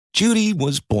Judy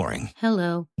was boring.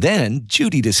 Hello. Then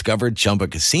Judy discovered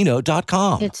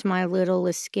ChumbaCasino.com. It's my little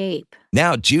escape.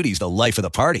 Now Judy's the life of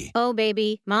the party. Oh,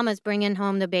 baby, mama's bringing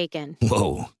home the bacon.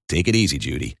 Whoa, take it easy,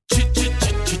 Judy.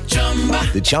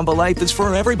 The Chumba life is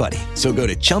for everybody. So go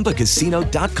to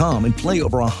ChumbaCasino.com and play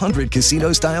over 100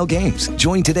 casino-style games.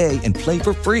 Join today and play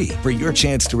for free for your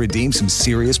chance to redeem some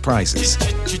serious prizes.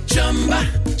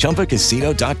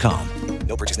 ChumbaCasino.com.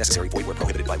 No purchase necessary. Void where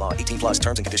prohibited by law. 18 plus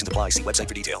terms and conditions apply. See website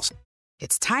for details.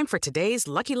 It's time for today's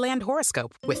Lucky Land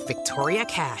horoscope with Victoria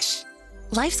Cash.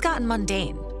 Life's gotten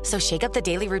mundane, so shake up the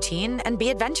daily routine and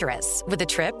be adventurous with a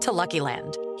trip to Lucky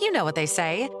Land. You know what they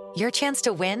say. Your chance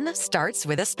to win starts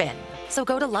with a spin. So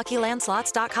go to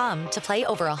LuckyLandSlots.com to play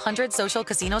over 100 social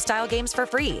casino-style games for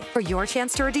free for your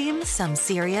chance to redeem some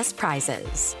serious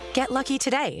prizes. Get lucky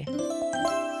today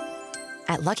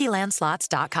at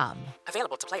LuckyLandSlots.com.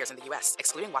 Available to players in the U.S.,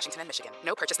 excluding Washington and Michigan.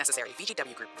 No purchase necessary.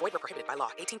 VGW Group. Void where prohibited by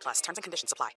law. 18 plus. Terms and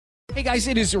conditions apply. Hey guys,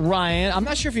 it is Ryan. I'm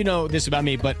not sure if you know this about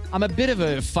me, but I'm a bit of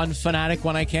a fun fanatic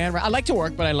when I can. I like to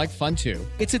work, but I like fun too.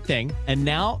 It's a thing. And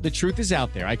now the truth is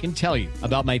out there. I can tell you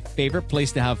about my favorite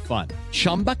place to have fun.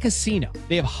 Chumba Casino.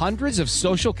 They have hundreds of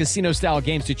social casino style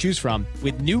games to choose from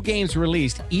with new games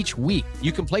released each week.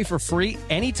 You can play for free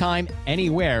anytime,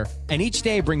 anywhere. And each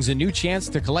day brings a new chance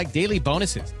to collect daily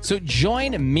bonuses. So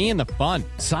join me in the fun.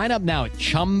 Sign up now at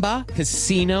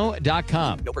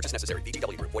ChumbaCasino.com. No purchase necessary.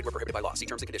 VGW Group. Void where prohibited by law. See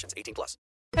terms and conditions. 18 plus.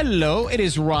 Hello, it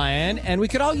is Ryan, and we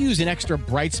could all use an extra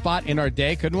bright spot in our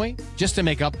day, couldn't we? Just to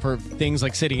make up for things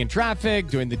like sitting in traffic,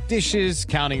 doing the dishes,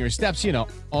 counting your steps, you know,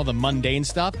 all the mundane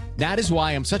stuff. That is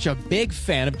why I'm such a big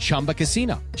fan of Chumba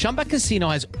Casino. Chumba Casino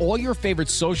has all your favorite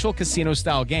social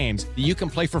casino-style games that you can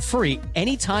play for free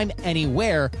anytime,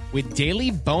 anywhere with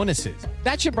daily bonuses.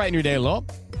 That should brighten your day a little.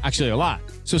 Actually, a lot.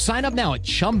 So sign up now at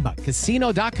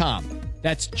ChumbaCasino.com.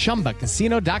 That's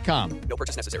ChumbaCasino.com. No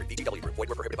purchase necessary. VGW Group. Void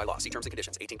where prohibited by law. See terms and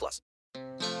conditions. 18 plus.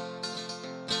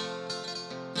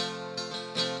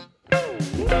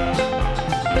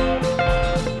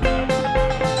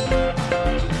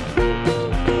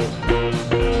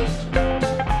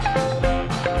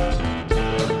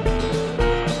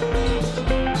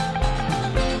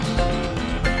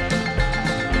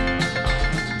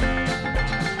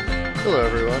 Hello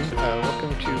everyone,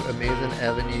 welcome to Amazing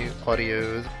Avenue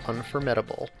Audio's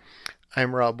Unformidable.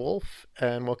 I'm Rob Wolf,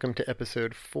 and welcome to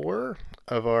episode 4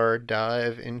 of our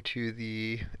dive into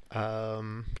the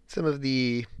some of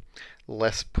the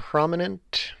less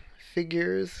prominent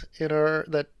figures in our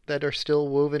that are still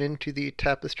woven into the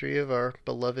tapestry of our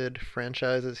beloved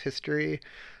franchise's history.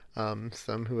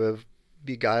 Some who have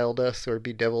beguiled us or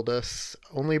bedeviled us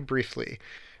only briefly.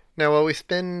 Now, while we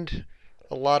spend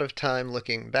a lot of time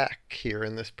looking back here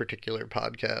in this particular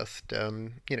podcast,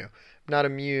 not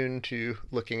immune to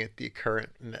looking at the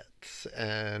current Mets,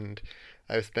 and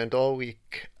I've spent all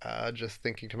week just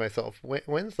thinking to myself,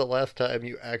 when's the last time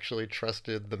you actually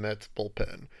trusted the Mets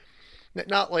bullpen?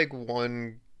 Not like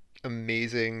one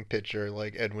amazing pitcher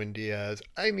like Edwin Diaz,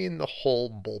 I mean the whole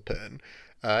bullpen.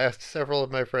 I asked several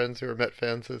of my friends who are Met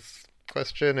fans this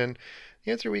question, and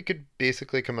the answer we could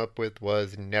basically come up with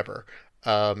was never.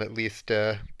 At least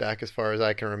back as far as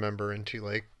I can remember into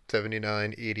like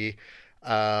 79, 80.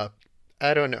 I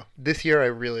don't know. This year I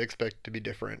really expect to be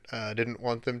different. I didn't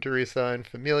want them to re-sign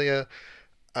Familia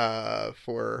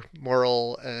for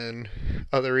moral and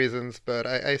other reasons, but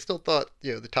I still thought,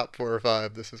 the top 4 or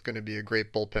 5, this is going to be a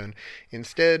great bullpen.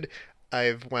 Instead,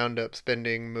 I've wound up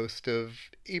spending most of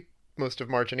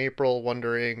March and April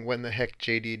wondering when the heck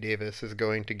J.D. Davis is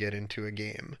going to get into a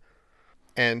game.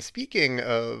 And speaking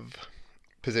of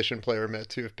position player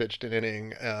Mets who have pitched an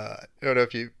inning, I don't know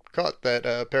if you caught that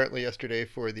apparently yesterday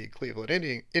for the Cleveland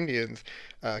Indians,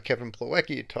 Kevin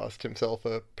Plawecki tossed himself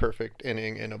a perfect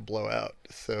inning in a blowout.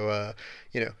 So,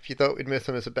 if you thought we'd miss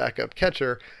him as a backup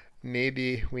catcher,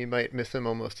 maybe we might miss him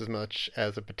almost as much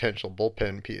as a potential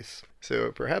bullpen piece.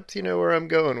 So perhaps you know where I'm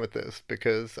going with this,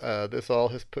 because this all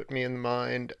has put me in the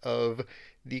mind of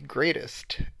the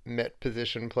greatest Met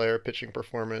position player pitching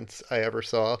performance I ever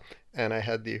saw, and I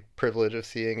had the privilege of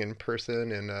seeing in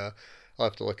person, and I'll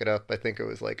have to look it up. I think it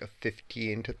was like a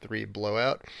 15-3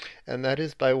 blowout, and that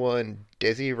is by one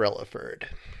Desi Relaford.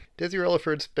 Desi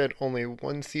Relaford spent only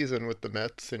one season with the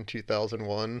Mets in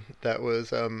 2001. That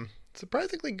was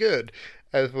surprisingly good,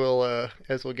 as we'll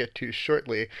get to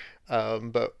shortly.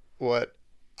 But what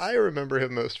I remember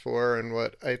him most for, and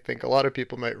what I think a lot of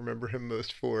people might remember him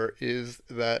most for, is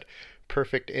that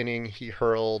perfect inning he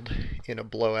hurled in a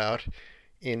blowout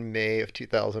in May of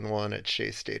 2001 at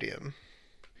Shea Stadium.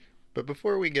 But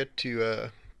before we get to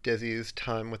Desi's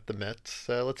time with the Mets,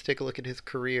 let's take a look at his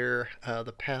career,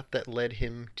 the path that led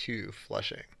him to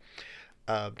Flushing.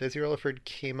 Desi Relaford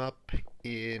came up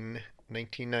in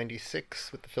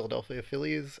 1996 with the Philadelphia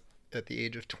Phillies at the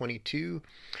age of 22.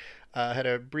 Had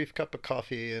a brief cup of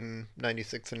coffee in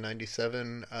 96 and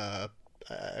 97.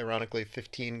 Ironically,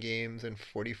 15 games and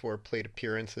 44 plate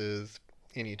appearances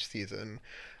in each season.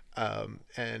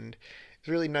 And it was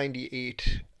really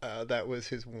 98. That was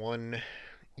his 1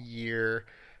 year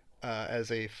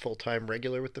as a full-time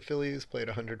regular with the Phillies. Played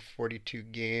 142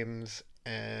 games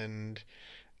and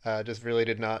just really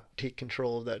did not take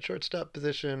control of that shortstop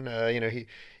position. He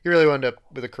really wound up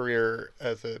with a career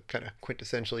as a kind of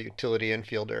quintessential utility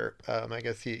infielder. I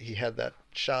guess he had that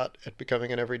shot at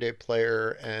becoming an everyday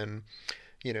player and,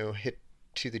 hit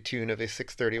to the tune of a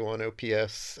 631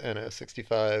 OPS and a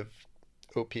 65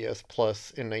 OPS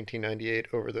plus in 1998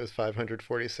 over those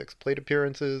 546 plate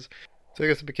appearances. So I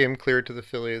guess it became clear to the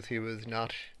Phillies he was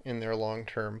not in their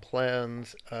long-term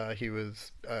plans. He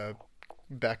was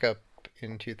back up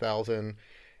in 2000,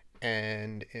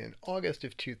 and in August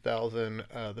of 2000,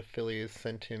 the Phillies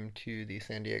sent him to the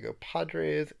San Diego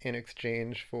Padres in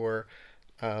exchange for,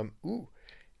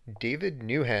 David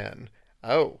Newhan.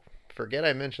 Oh, forget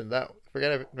I mentioned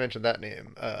that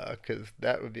name, because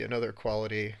that would be another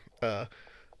quality,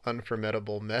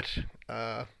 unforgettable Met.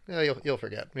 You'll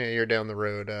forget. You're down the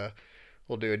road.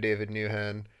 We'll do a David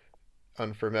Newhan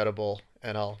unforgettable,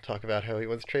 and I'll talk about how he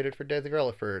was traded for Desi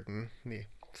Relaford, and the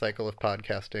cycle of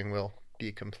podcasting will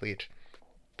be complete.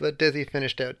 But Desi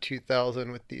finished out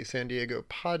 2000 with the San Diego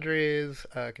Padres,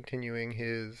 continuing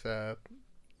his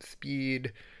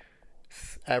speed,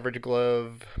 average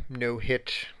glove,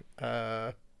 no-hit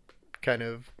kind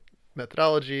of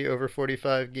methodology over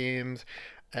 45 games.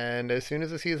 And as soon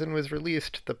as the season was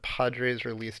released, the Padres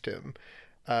released him.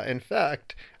 In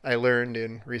fact, I learned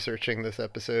in researching this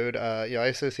episode, I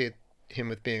associate him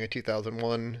with being a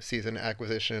 2001 season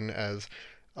acquisition, as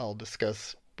I'll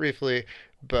discuss briefly,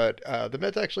 but the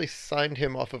Mets actually signed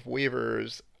him off of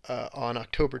waivers on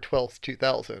October 12th,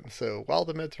 2000. So while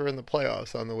the Mets were in the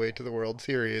playoffs on the way to the World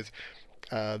Series,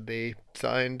 they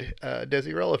signed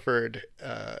Desi Relaford.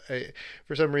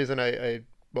 For some reason, I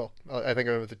think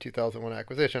it was a 2001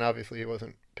 acquisition. Obviously, he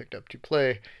wasn't picked up to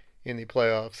play in the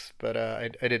playoffs, but I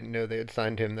didn't know they had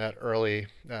signed him that early,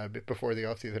 before the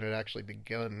offseason had actually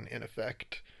begun, in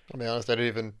effect. I'll be honest, I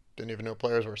didn't even know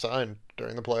players were signed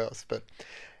during the playoffs, but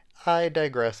I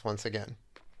digress once again.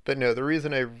 But no, the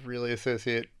reason I really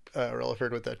associate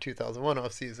Relaford with that 2001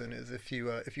 offseason is if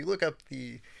you look up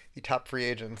the top free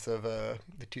agents of the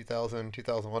 2000-2001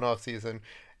 offseason,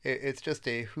 it's just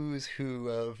a who's who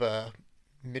of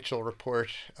Mitchell Report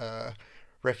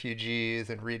refugees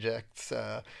and rejects.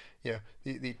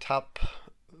 The top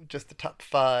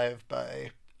 5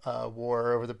 by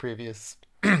WAR over the previous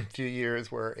few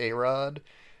years were A-Rod,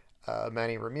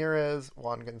 Manny Ramirez,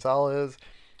 Juan Gonzalez,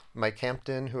 Mike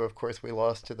Hampton, who of course we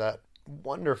lost to that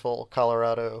wonderful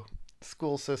Colorado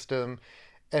school system,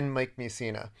 and Mike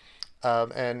Mussina.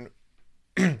 And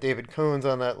David Cohn's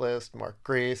on that list, Mark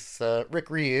Grace, Rick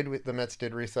Reed. The Mets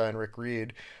did re-sign Rick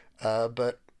Reed,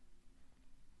 the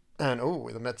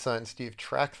Mets signed Steve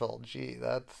Trackfeld. Gee,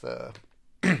 that's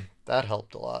that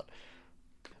helped a lot.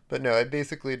 But no, I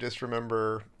basically just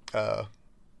remember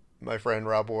my friend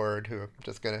Rob Ward, who I'm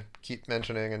just going to keep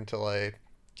mentioning until I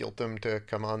guilt him to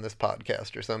come on this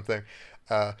podcast or something.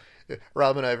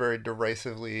 Rob and I very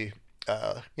derisively,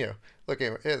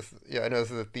 looking at this, I know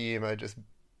this is a theme I just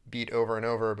beat over and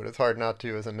over, but it's hard not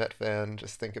to, as a Met fan,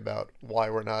 just think about why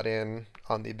we're not in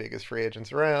on the biggest free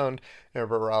agents around. I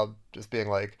remember Rob just being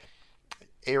like,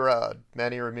 A-Rod,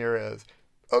 Manny Ramirez,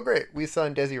 oh great, we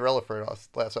signed Desi Relaford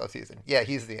last offseason. Yeah,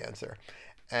 he's the answer.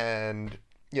 And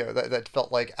that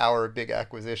felt like our big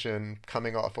acquisition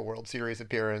coming off a World Series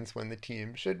appearance when the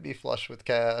team should be flush with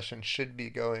cash and should be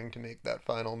going to make that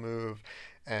final move.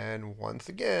 And once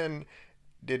again,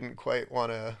 didn't quite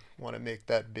want to make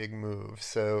that big move.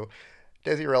 So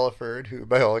Desi Relaford, who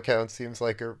by all accounts seems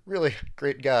like a really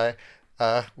great guy,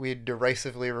 we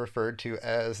derisively referred to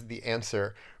as the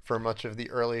answer for much of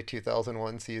the early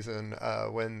 2001 season,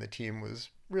 when the team was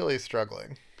really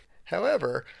struggling.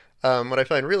 However, what I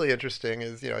find really interesting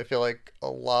is, I feel like a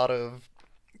lot of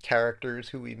characters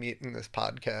who we meet in this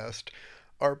podcast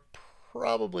are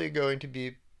probably going to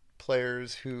be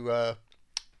players who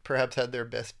perhaps had their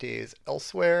best days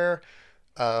elsewhere,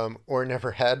 or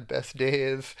never had best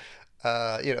days.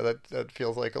 That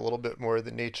feels like a little bit more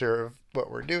the nature of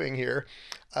what we're doing here.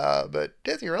 But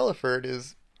Desi Relaford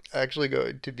is actually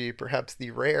going to be perhaps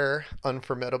the rare,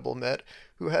 unforgettable Met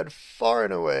who had far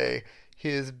and away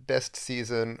his best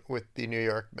season with the New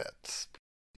York Mets.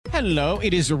 Hello,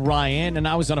 it is Ryan, and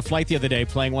I was on a flight the other day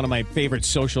playing one of my favorite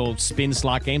social spin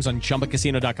slot games on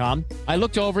ChumbaCasino.com. I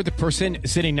looked over at the person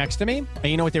sitting next to me, and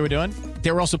you know what they were doing?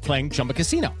 They were also playing Chumba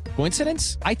Casino.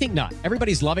 Coincidence? I think not.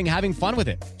 Everybody's loving having fun with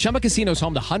it. Chumba Casino is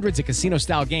home to hundreds of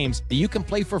casino-style games that you can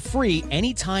play for free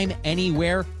anytime,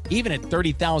 anywhere, even at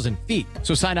 30,000 feet.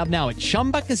 So sign up now at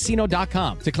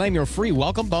ChumbaCasino.com to claim your free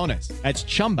welcome bonus. That's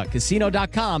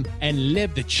ChumbaCasino.com and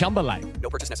live the Chumba life. No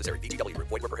purchase necessary. VGW Group.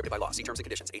 Void where prohibited by law. See terms and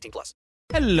conditions. 18+.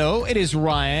 Hello, it is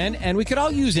Ryan, and we could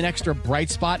all use an extra bright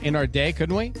spot in our day,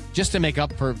 couldn't we? Just to make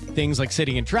up for things like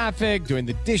sitting in traffic, doing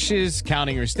the dishes,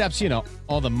 counting your steps, you know,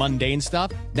 all the mundane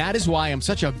stuff. That is why I'm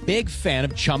such a big fan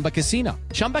of Chumba Casino.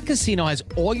 Chumba Casino has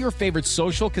all your favorite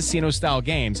social casino-style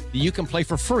games that you can play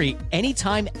for free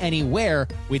anytime, anywhere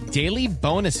with daily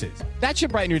bonuses. That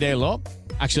should brighten your day a little.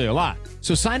 Actually, a lot.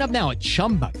 So sign up now at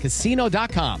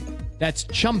ChumbaCasino.com. That's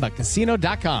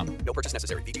ChumbaCasino.com. No purchase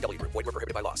necessary. VGW Group. Void where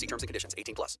prohibited by law. See terms and conditions.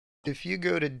 18+. If you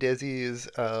go to Desi's,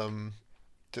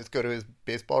 just go to his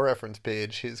baseball reference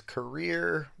page, his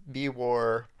career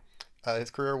WAR,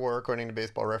 according to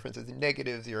Baseball Reference, is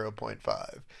negative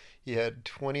 0.5. He had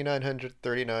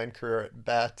 2,939 career at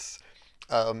bats.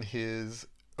 His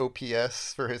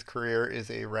OPS for his career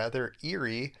is a rather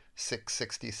eerie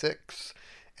 666,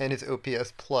 and his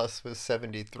OPS plus was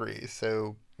 73.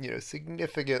 So,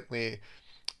 significantly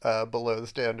below the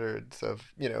standards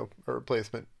of, a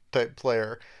replacement type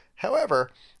player.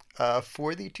 However,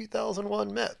 for the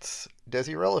 2001 Mets,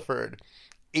 Desi Relaford,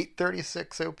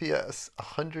 836 OPS,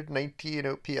 119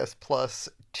 OPS plus,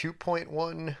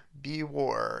 2.1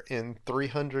 WAR in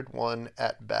 301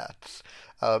 at-bats.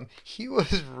 He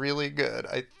was really good.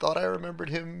 I thought I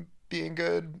remembered him being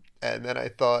good, and then I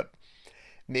thought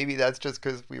maybe that's just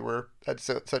because we had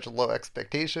such low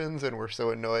expectations and we're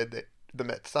so annoyed that the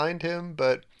Mets signed him,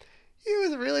 but he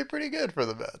was really pretty good for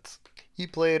the Mets. He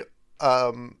played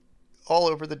all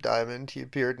over the diamond. He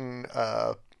appeared in,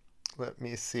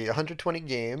 120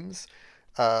 games,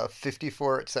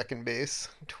 54 at second base,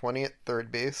 20 at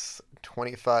third base,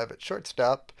 25 at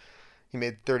shortstop. He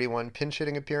made 31 pinch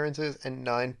hitting appearances and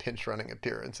 9 pinch running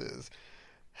appearances.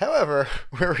 However,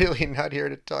 we're really not here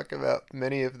to talk about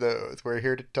many of those. We're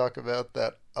here to talk about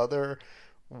that other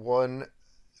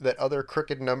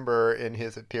crooked number in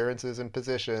his appearances and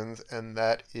positions, and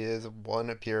that is 1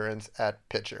 appearance at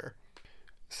pitcher.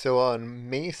 So on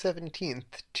May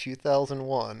 17th,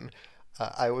 2001,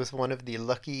 I was one of the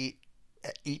lucky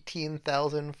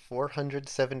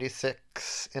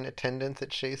 18,476 in attendance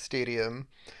at Shea Stadium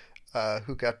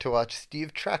who got to watch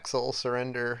Steve Traxel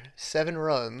surrender 7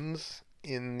 runs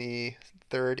in the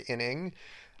 3rd inning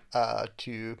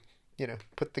to,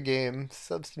 put the game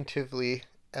substantively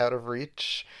out of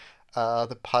reach.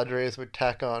 The Padres would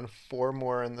tack on 4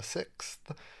 more in the 6th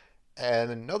and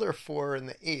another 4 in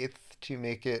the 8th to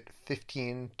make it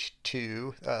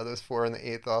 15-2. Those 4 in the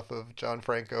 8th off of John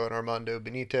Franco and Armando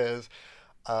Benitez.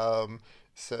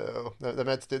 So the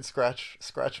Mets did scratch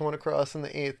one across in the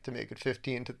 8th to make it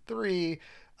 15-3.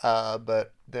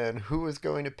 But then who was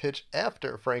going to pitch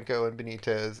after Franco and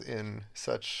Benitez in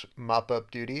such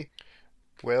mop-up duty?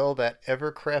 Well, that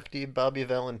ever-crafty Bobby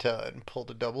Valentine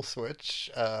pulled a double switch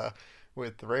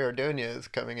with Ray Ordonez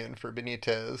coming in for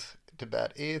Benitez to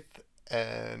bat 8th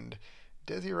and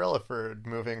Desi Relaford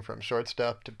moving from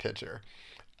shortstop to pitcher.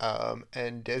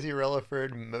 And Desi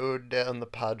Relaford mowed down the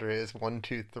Padres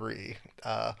 1-2-3.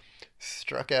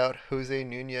 Struck out Jose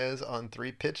Nunez on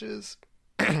 3 pitches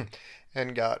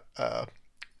and got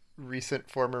recent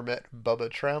former Met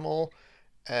Bubba Trammell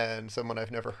and someone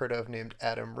I've never heard of named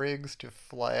Adam Riggs to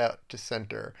fly out to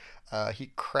center.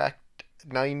 He cracked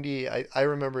 90. I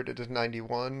remembered it as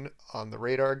 91 on the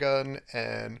radar gun,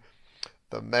 and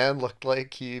the man looked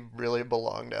like he really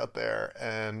belonged out there,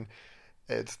 and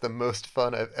it's the most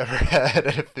fun I've ever had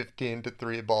at a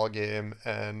 15-3 ball game.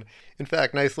 And in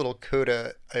fact, nice little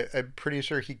coda. I'm pretty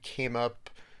sure he came up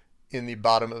in the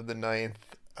bottom of the 9th,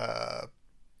 got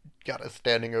a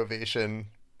standing ovation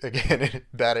again,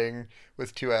 batting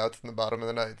with 2 outs in the bottom of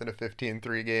the 9th in a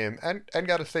 15-3 game, and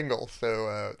got a single.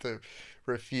 So to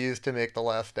refuse to make the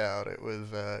last out, it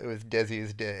was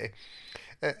Desi's day.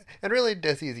 And really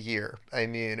Desi's year. I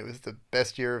mean, it was the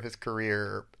best year of his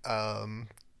career.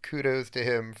 Kudos to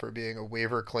him for being a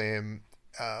waiver claim,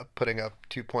 putting up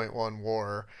 2.1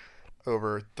 WAR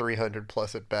over 300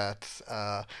 plus at bats,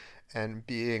 and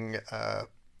being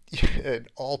an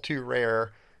all too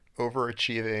rare,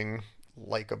 overachieving,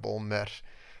 likable Met.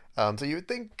 So you would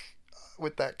think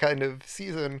with that kind of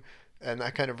season and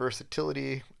that kind of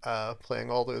versatility,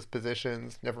 playing all those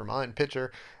positions, never mind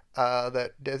pitcher,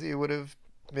 that Desi would have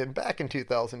been back in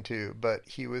 2002, but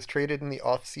he was traded in the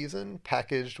offseason,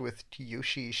 packaged with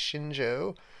Yoshi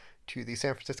Shinjo to the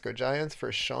San Francisco Giants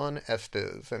for Sean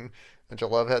Estes. And don't you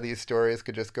love how these stories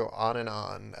could just go on and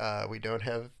on? We don't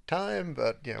have time,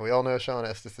 but we all know Sean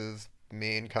Estes'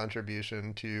 main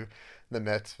contribution to the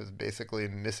Mets was basically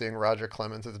missing Roger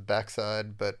Clemens'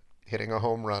 backside, but hitting a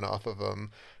home run off of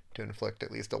him to inflict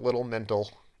at least a little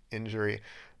mental injury.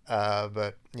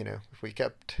 But if we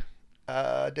kept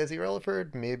Desi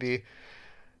Relaford, maybe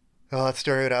that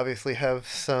story would obviously have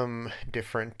some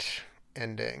different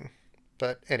ending.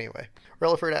 But anyway,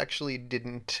 Relaford actually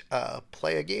didn't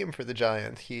play a game for the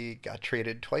Giants. He got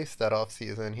traded twice that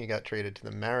offseason. He got traded to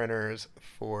the Mariners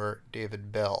for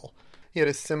David Bell. He had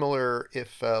a similar,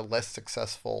 if less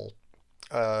successful,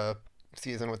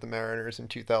 season with the Mariners in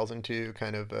 2002,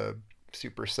 kind of a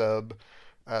super sub,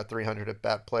 300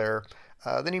 at-bat player.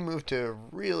 Then he moved to a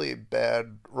really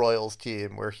bad Royals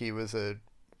team where he was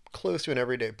close to an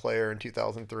everyday player in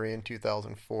 2003 and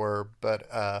 2004,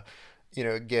 but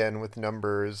again, with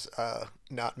numbers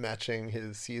not matching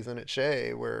his season at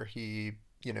Shea, where he,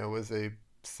 was a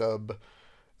sub,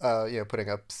 putting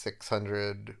up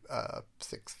 600,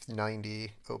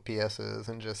 690 OPSs,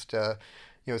 and just,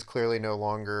 was clearly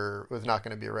was not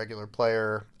going to be a regular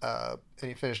player. And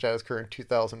he finished out his career in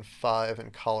 2005 in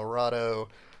Colorado,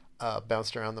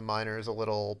 bounced around the minors a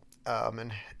little,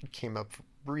 and came up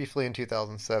briefly in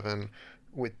 2007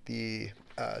 with the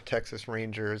Texas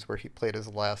Rangers, where he played his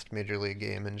last major league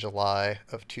game in July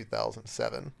of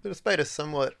 2007. But despite a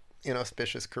somewhat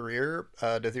inauspicious career,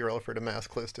 Desi Relaford amassed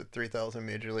close to 3,000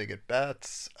 major league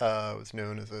at-bats, was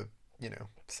known as a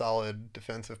solid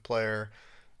defensive player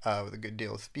with a good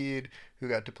deal of speed, who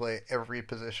got to play every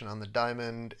position on the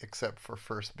diamond except for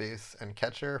first base and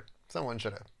catcher. Someone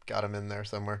should have got him in there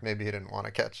somewhere. Maybe he didn't want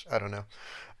to catch. I don't know.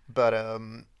 But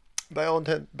by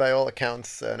all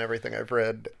accounts and everything I've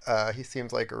read, he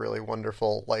seems like a really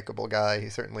wonderful, likable guy. He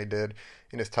certainly did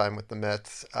in his time with the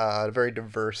Mets. A very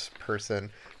diverse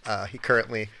person. He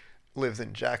currently lives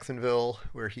in Jacksonville,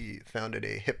 where he founded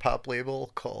a hip-hop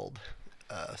label called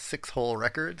Six Hole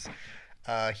Records.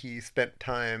 He spent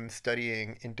time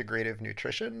studying integrative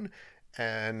nutrition,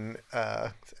 and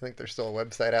I think there's still a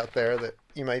website out there that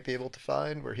you might be able to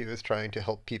find where he was trying to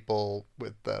help people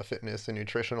with fitness and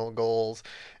nutritional goals,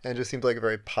 and just seems like a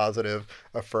very positive,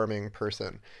 affirming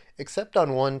person, except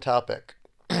on one topic,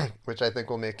 which I think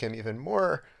will make him even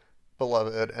more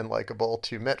beloved and likable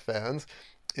to Met fans,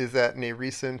 is that in a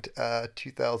recent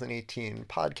 2018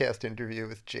 podcast interview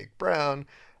with Jake Brown,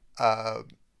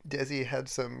 Desi had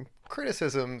some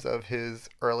criticisms of the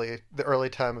early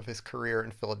time of his career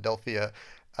in Philadelphia,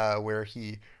 where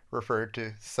he referred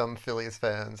to some Phillies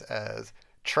fans as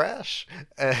trash,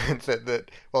 and said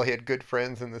that while he had good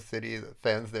friends in the city, the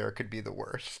fans there could be the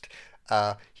worst.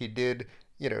 He did,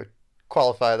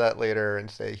 qualify that later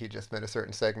and say he just meant a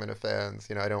certain segment of fans.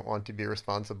 I don't want to be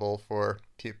responsible for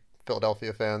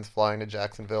Philadelphia fans flying to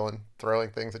Jacksonville and throwing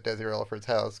things at Desi Relaford's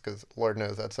house, because Lord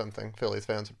knows that's something Phillies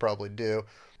fans would probably do.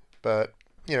 But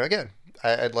again,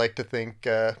 I'd like to think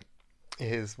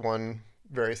his one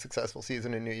very successful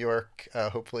season in New York,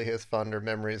 hopefully he has fonder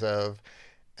memories of.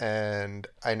 And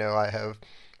I know I have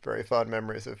very fond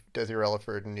memories of Desi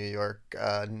Relaford in New York,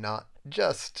 not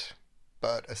just,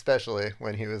 but especially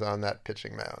when he was on that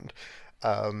pitching mound.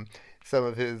 Some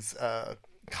of his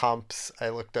comps I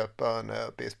looked up on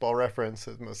Baseball Reference,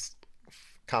 his most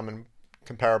common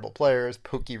comparable players: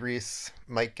 Pokey Reese,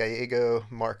 Mike Gallego,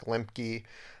 Mark Lemke.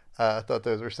 I thought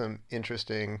those were some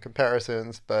interesting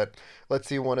comparisons, but let's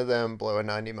see one of them blow a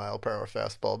 90-mile-per-hour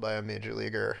fastball by a major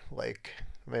league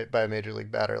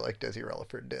batter like Desi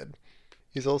Relaford did.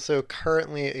 He's also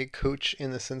currently a coach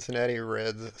in the Cincinnati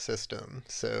Reds system.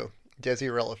 So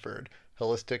Desi Relaford,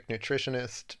 holistic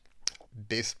nutritionist,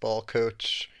 baseball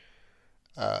coach,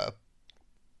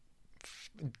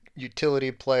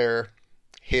 utility player,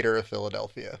 hater of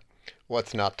Philadelphia.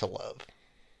 What's not to love?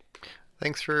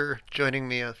 Thanks for joining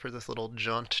me for this little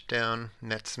jaunt down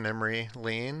Mets memory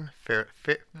lane.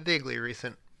 Vaguely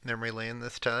recent memory lane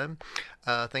this time.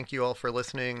 Thank you all for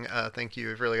listening. Thank you.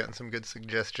 I've really gotten some good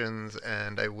suggestions,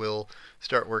 and I will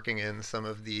start working in some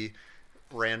of the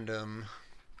random,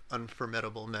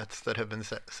 unformidable Mets that have been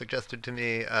suggested to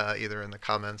me, either in the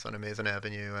comments on Amazing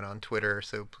Avenue and on Twitter.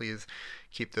 So please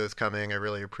keep those coming. I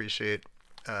really appreciate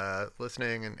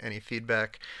listening and any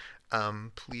feedback.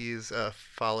 Please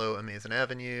follow Amazing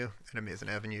Avenue at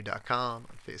AmazingAvenue.com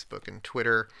on Facebook and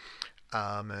Twitter.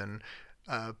 And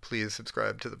please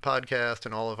subscribe to the podcast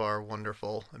and all of our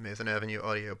wonderful Amazing Avenue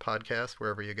audio podcasts,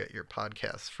 wherever you get your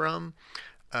podcasts from.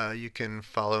 You can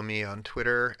follow me on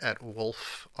Twitter at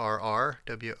WolffRR,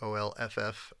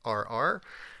 WOLFFRR.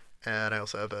 And I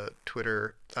also have a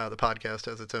Twitter, the podcast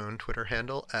has its own Twitter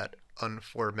handle at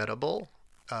Unformettable,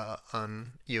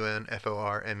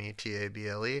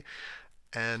 UNFORMETABLE.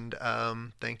 And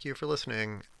thank you for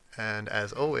listening. And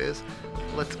as always,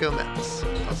 let's go Mets.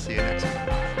 I'll see you next week.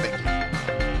 Thank you.